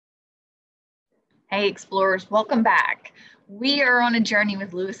Hey explorers, welcome back. We are on a journey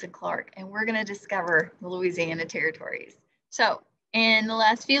with Lewis and Clark, and we're going to discover the Louisiana territories. So in the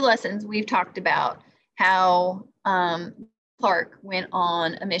last few lessons, we've talked about how Clark went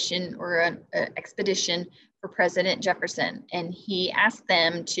on a mission or an expedition for President Jefferson, and he asked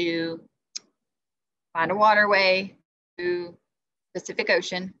them to find a waterway to the Pacific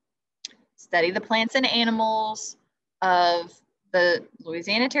Ocean, study the plants and animals of the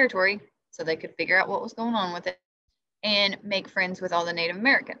Louisiana territory, so they could figure out what was going on with it, and make friends with all the Native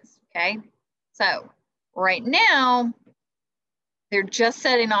Americans, okay? So right now, they're just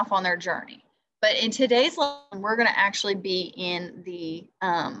setting off on their journey. But in today's lesson, we're gonna actually be in the,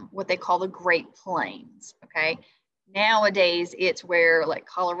 what they call the Great Plains, okay? Nowadays, it's where like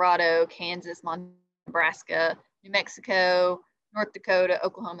Colorado, Kansas, Montana, Nebraska, New Mexico, North Dakota,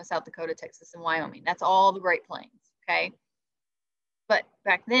 Oklahoma, South Dakota, Texas, and Wyoming. That's all the Great Plains, okay? But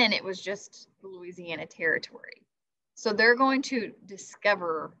back then it was just the Louisiana territory. So they're going to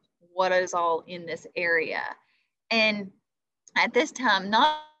discover what is all in this area. And at this time,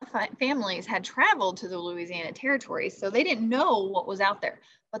 not families had traveled to the Louisiana territory, so they didn't know what was out there.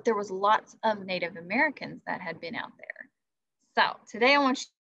 But there was lots of Native Americans that had been out there. So today I want you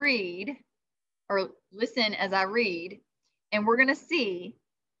to read or listen as I read, and we're going to see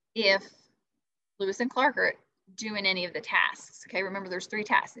if Lewis and Clark are doing any of the tasks. Okay, remember there's 3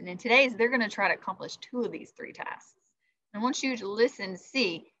 tasks, and in today's they're going to try to accomplish 2 of these 3 tasks. I want you to listen to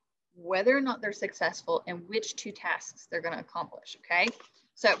see whether or not they're successful and which 2 tasks they're going to accomplish. Okay,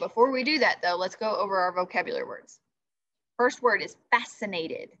 so before we do that though, let's go over our vocabulary words. First word is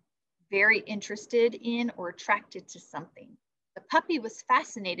fascinated, very interested in or attracted to something. The puppy was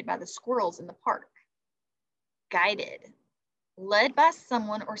fascinated by the squirrels in the park. Guided, led by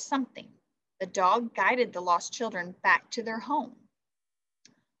someone or something. The dog guided the lost children back to their home.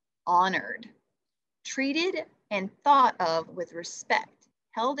 Honored, treated and thought of with respect,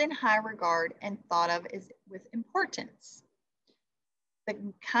 held in high regard and thought of with importance. The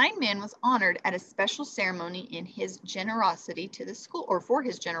kind man was honored at a special ceremony in his generosity to the school, or for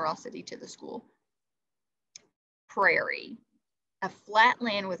his generosity to the school. Prairie, a flat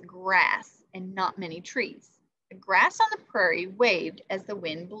land with grass and not many trees. The grass on the prairie waved as the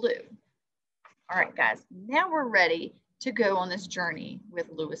wind blew. All right, guys, now we're ready to go on this journey with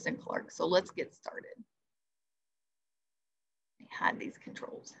Lewis and Clark. So let's get started. Let me hide these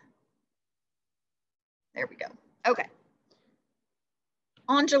controls. There we go. Okay.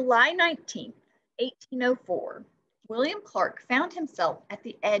 On July 19th, 1804, William Clark found himself at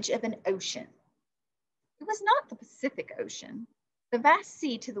the edge of an ocean. It was not the Pacific Ocean, the vast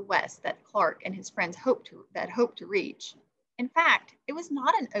sea to the west that Clark and his friends hoped to reach. In fact, it was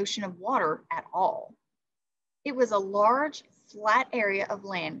not an ocean of water at all. It was a large, flat area of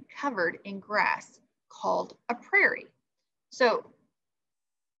land covered in grass called a prairie. So,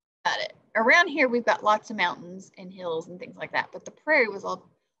 got it. Around here, we've got lots of mountains and hills and things like that, but the prairie was a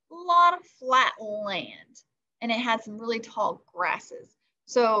lot of flat land, and it had some really tall grasses.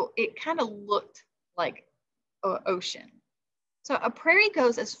 So it kind of looked like an ocean. So a prairie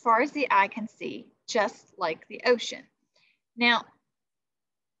goes as far as the eye can see, just like the ocean. Now,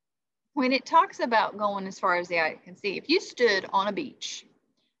 when it talks about going as far as the eye can see, if you stood on a beach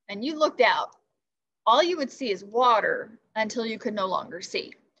and you looked out, all you would see is water until you could no longer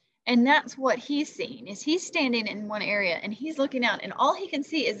see. And that's what he's seeing, is he's standing in one area and he's looking out and all he can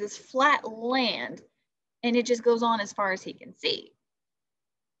see is this flat land, and it just goes on as far as he can see.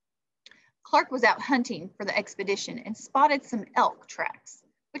 Clark was out hunting for the expedition and spotted some elk tracks,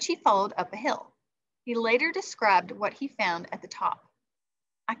 which he followed up a hill. He later described what he found at the top.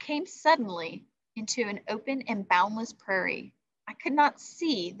 I came suddenly into an open and boundless prairie. I could not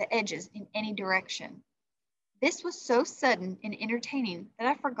see the edges in any direction. This was so sudden and entertaining that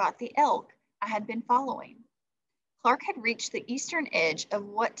I forgot the elk I had been following. Clark had reached the eastern edge of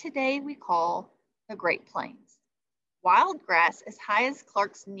what today we call the Great Plains. Wild grass as high as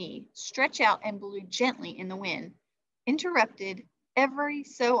Clark's knee stretched out and blew gently in the wind, interrupted every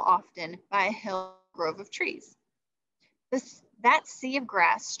so often by a hill grove of trees. That sea of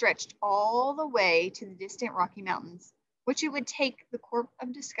grass stretched all the way to the distant Rocky Mountains, which it would take the Corps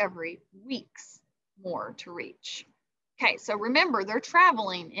of Discovery weeks more to reach. Okay, so remember, they're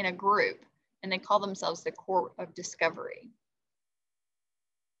traveling in a group, and they call themselves the Corps of Discovery.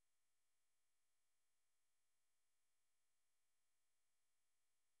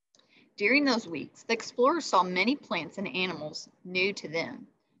 During those weeks, the explorers saw many plants and animals new to them.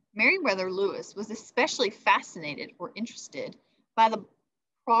 Meriwether Lewis was especially fascinated or interested by the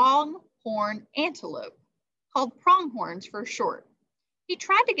pronghorn antelope, called pronghorns for short. He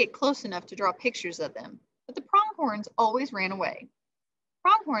tried to get close enough to draw pictures of them, but the pronghorns always ran away.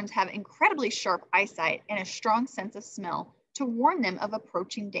 Pronghorns have incredibly sharp eyesight and a strong sense of smell to warn them of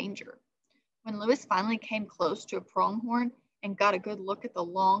approaching danger. When Lewis finally came close to a pronghorn and got a good look at the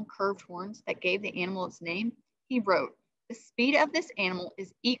long, curved horns that gave the animal its name, he wrote, "The speed of this animal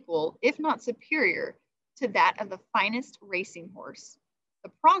is equal, if not superior, to that of the finest racing horse. The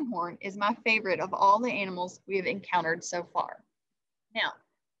pronghorn is my favorite of all the animals we have encountered so far." Now,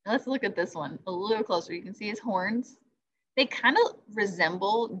 let's look at this one a little closer. You can see his horns. They kind of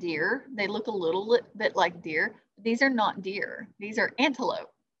resemble deer. They look a little bit like deer. But these are not deer. These are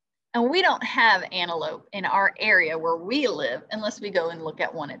antelope. And we don't have antelope in our area where we live unless we go and look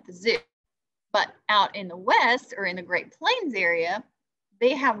at one at the zoo. But out in the West or in the Great Plains area,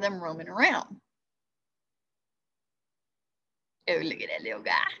 they have them roaming around. Oh, look at that little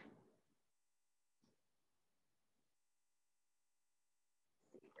guy.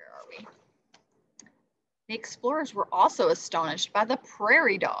 Where are we? The explorers were also astonished by the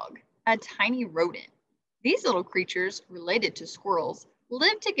prairie dog, a tiny rodent. These little creatures, related to squirrels,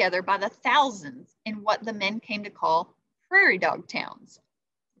 lived together by the thousands in what the men came to call prairie dog towns.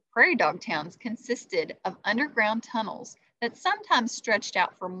 Prairie dog towns consisted of underground tunnels that sometimes stretched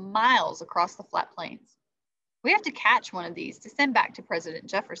out for miles across the flat plains. "We have to catch one of these to send back to President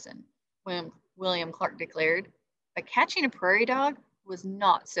Jefferson," William Clark declared. But catching a prairie dog was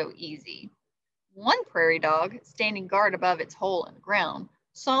not so easy. One prairie dog, standing guard above its hole in the ground,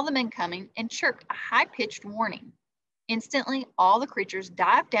 saw the men coming and chirped a high-pitched warning. Instantly, all the creatures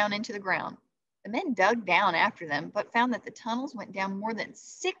dived down into the ground. The men dug down after them, but found that the tunnels went down more than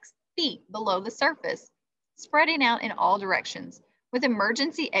 6 feet below the surface, spreading out in all directions, with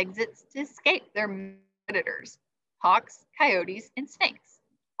emergency exits to escape their predators, hawks, coyotes, and snakes,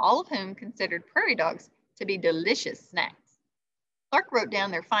 all of whom considered prairie dogs to be delicious snacks. Clark wrote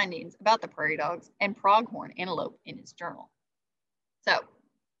down their findings about the prairie dogs and pronghorn antelope in his journal. So,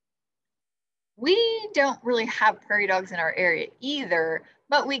 we don't really have prairie dogs in our area either,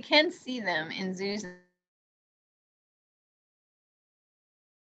 but we can see them in zoos on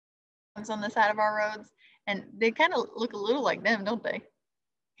the side of our roads, and they kind of look a little like them, don't they?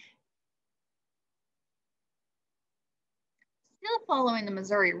 Still following the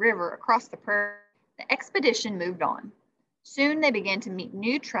Missouri River across the prairie, the expedition moved on. Soon they began to meet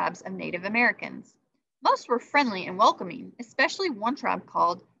new tribes of Native Americans. Most were friendly and welcoming, especially one tribe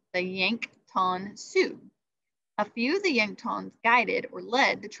called the Yankton Sioux. A few of the Yanktons guided or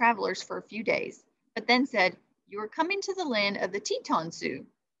led the travelers for a few days, but then said, "You are coming to the land of the Teton Sioux.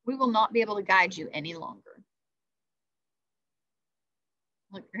 We will not be able to guide you any longer."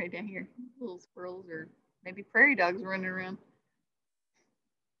 Look right down here, little squirrels or maybe prairie dogs running around.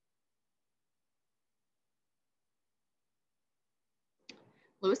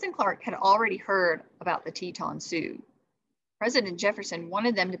 Lewis and Clark had already heard about the Teton Sioux. President Jefferson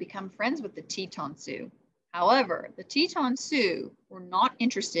wanted them to become friends with the Teton Sioux. However, the Teton Sioux were not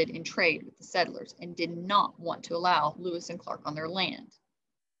interested in trade with the settlers and did not want to allow Lewis and Clark on their land.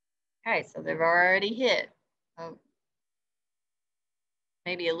 Okay, so they've already hit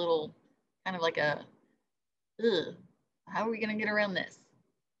maybe a little kind of like a, how are we going to get around this?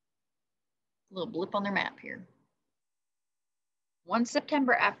 A little blip on their map here. One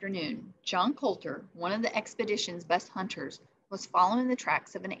September afternoon, John Colter, one of the expedition's best hunters, was following the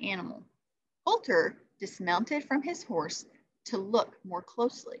tracks of an animal. Colter dismounted from his horse to look more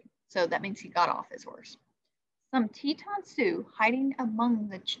closely. So that means he got off his horse. Some Teton Sioux, hiding among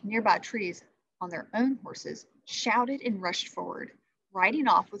the nearby trees on their own horses, shouted and rushed forward, riding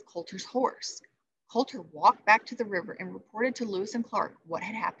off with Colter's horse. Colter walked back to the river and reported to Lewis and Clark what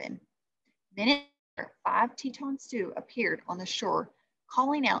had happened. Minutes later, 5 Teton Sioux appeared on the shore,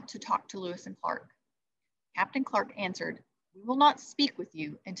 calling out to talk to Lewis and Clark. Captain Clark answered, "We will not speak with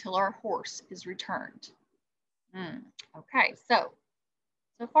you until our horse is returned." Okay, so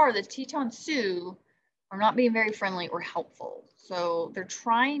far the Teton Sioux are not being very friendly or helpful. So they're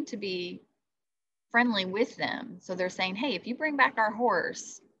trying to be friendly with them. So they're saying, "Hey, if you bring back our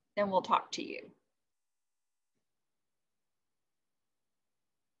horse, then we'll talk to you."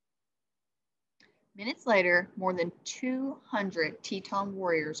 Minutes later, more than 200 Teton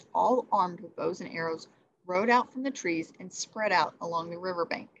warriors, all armed with bows and arrows, rode out from the trees and spread out along the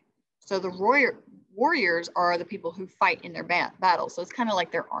riverbank. So the warriors are the people who fight in their battles. So it's kind of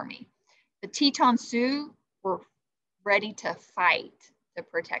like their army. The Teton Sioux were ready to fight to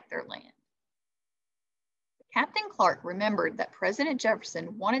protect their land. Captain Clark remembered that President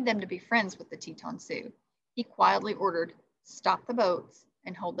Jefferson wanted them to be friends with the Teton Sioux. He quietly ordered, "Stop the boats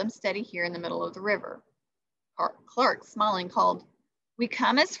and hold them steady here in the middle of the river." Clark, smiling, called, We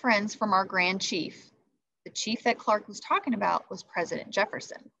come as friends from our Grand Chief. The chief that Clark was talking about was President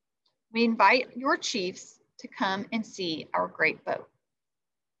Jefferson. We invite your chiefs to come and see our great boat.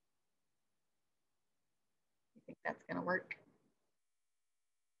 You think that's going to work?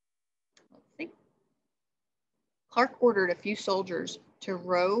 Let's see. Clark ordered a few soldiers to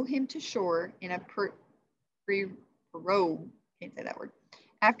row him to shore in a pirogue, can't say that word,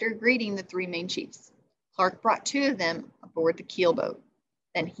 after greeting the three main chiefs. Clark brought two of them aboard the keel boat.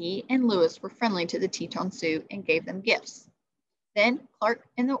 Then he and Lewis were friendly to the Teton Sioux and gave them gifts. Then Clark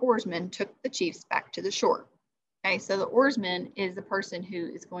and the oarsmen took the chiefs back to the shore. Okay, so the oarsman is the person who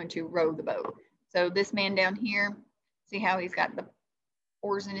is going to row the boat. So this man down here, see how he's got the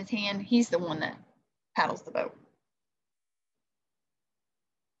oars in his hand? He's the one that paddles the boat.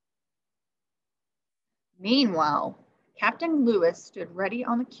 Meanwhile, Captain Lewis stood ready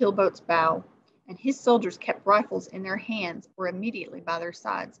on the keelboat's bow, and his soldiers kept rifles in their hands or immediately by their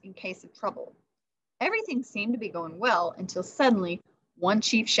sides in case of trouble. Everything seemed to be going well until suddenly one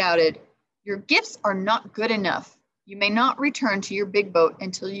chief shouted, "Your gifts are not good enough. You may not return to your big boat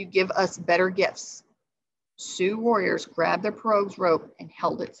until you give us better gifts." Sioux warriors grabbed their pirogue's rope and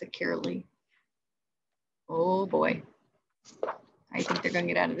held it securely. Oh boy. I think they're going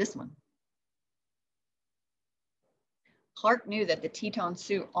to get out of this one. Clark knew that the Teton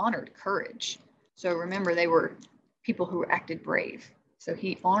Sioux honored courage. So remember, they were people who acted brave. So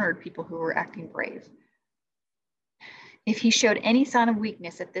he honored people who were acting brave. If he showed any sign of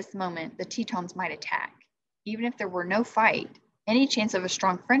weakness at this moment, the Tetons might attack. Even if there were no fight, any chance of a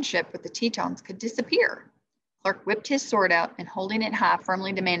strong friendship with the Tetons could disappear. Clark whipped his sword out and holding it high,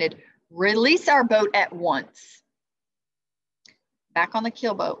 firmly demanded, "Release our boat at once." Back on the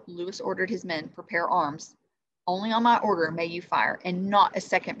keelboat, Lewis ordered his men, "Prepare arms. Only on my order may you fire, and not a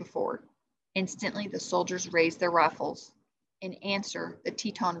second before." Instantly, the soldiers raised their rifles. In answer, the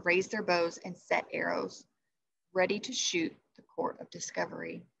Teton raised their bows and set arrows, ready to shoot the Court of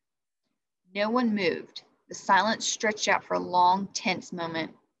Discovery. No one moved. The silence stretched out for a long, tense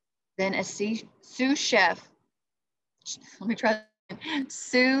moment. Then a Sioux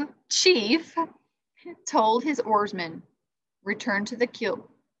chief told his oarsmen, "Return to the keel."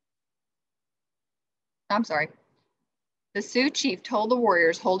 The Sioux chief told the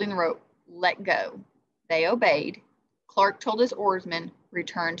warriors holding the rope, "Let go." They obeyed. Clark told his oarsmen,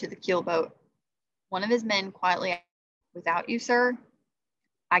 "Return to the keelboat." One of his men quietly asked, "Without you, sir?"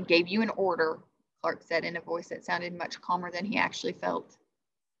 "I gave you an order," Clark said in a voice that sounded much calmer than he actually felt.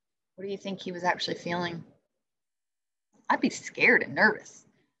 What do you think he was actually feeling? I'd be scared and nervous.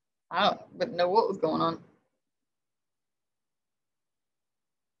 I wouldn't know what was going on.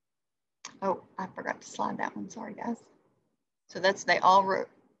 Oh, I forgot to slide that one. Sorry, guys. So they all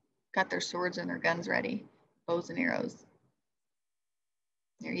got their swords and their guns ready, bows and arrows.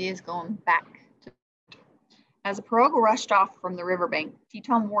 There he is going back. As the pirogue rushed off from the riverbank,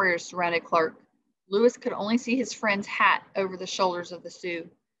 Teton warriors surrounded Clark. Lewis could only see his friend's hat over the shoulders of the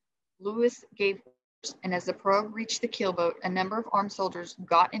Sioux. Lewis gave orders, and as the pirogue reached the keelboat, a number of armed soldiers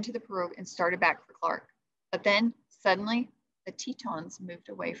got into the pirogue and started back for Clark. But then, suddenly, the Tetons moved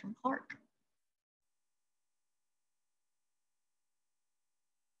away from Clark.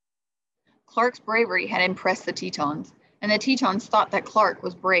 Clark's bravery had impressed the Tetons, and the Tetons thought that Clark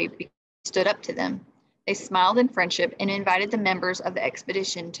was brave because he stood up to them. They smiled in friendship and invited the members of the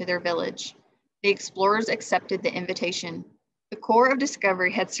expedition to their village. The explorers accepted the invitation. The Corps of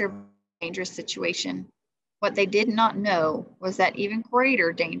Discovery had survived a dangerous situation. What they did not know was that even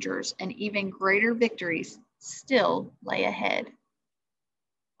greater dangers and even greater victories still lay ahead.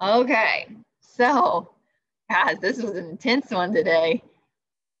 Okay, so guys, this was an intense one today.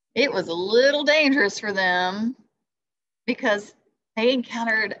 It was a little dangerous for them because they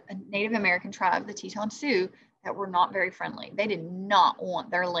encountered a Native American tribe, the Teton Sioux, that were not very friendly. They did not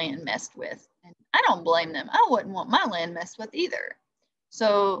want their land messed with. And I don't blame them. I wouldn't want my land messed with either.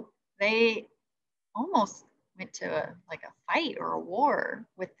 So they almost went to a fight or a war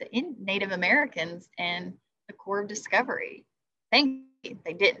with the Native Americans and the Corps of Discovery. Thankfully,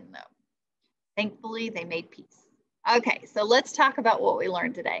 they didn't, though. Thankfully, they made peace. Okay, so let's talk about what we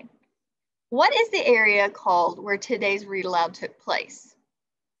learned today. What is the area called where today's read aloud took place?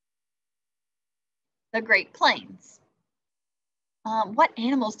 The Great Plains. What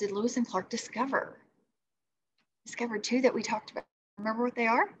animals did Lewis and Clark discover? Discovered two that we talked about. Remember what they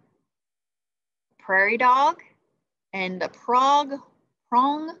are? Prairie dog and the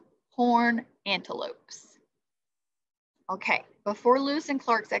pronghorn antelopes. Okay, before Lewis and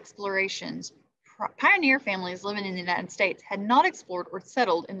Clark's explorations, pioneer families living in the United States had not explored or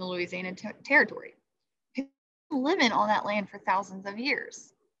settled in the Louisiana Territory. People living on that land for thousands of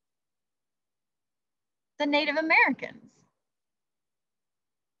years? The Native Americans.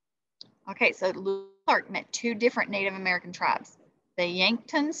 Okay, so Lewis and Clark met two different Native American tribes, the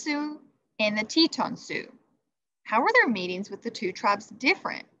Yankton Sioux and the Teton Sioux. How were their meetings with the two tribes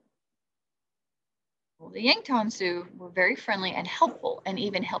different? Well, the Yankton Sioux were very friendly and helpful and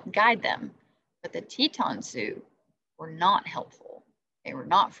even helped guide them, but the Teton Sioux were not helpful. They were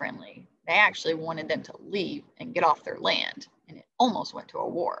not friendly. They actually wanted them to leave and get off their land, and it almost went to a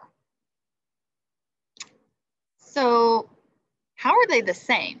war. So how are they the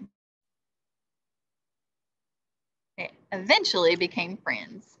same? They eventually became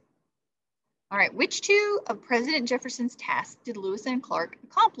friends. All right, which two of President Jefferson's tasks did Lewis and Clark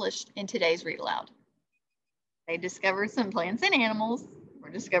accomplish in today's Read Aloud? They discovered some plants and animals, or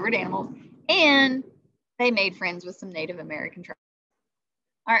discovered animals, and they made friends with some Native American tribes.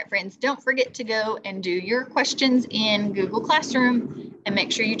 All right, friends, don't forget to go and do your questions in Google Classroom and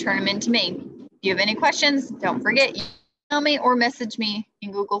make sure you turn them in to me. If you have any questions, don't forget, you email me or message me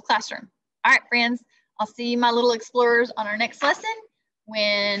in Google Classroom. All right, friends, I'll see my little explorers on our next lesson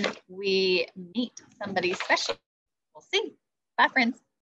when we meet somebody special. We'll see. Bye, friends.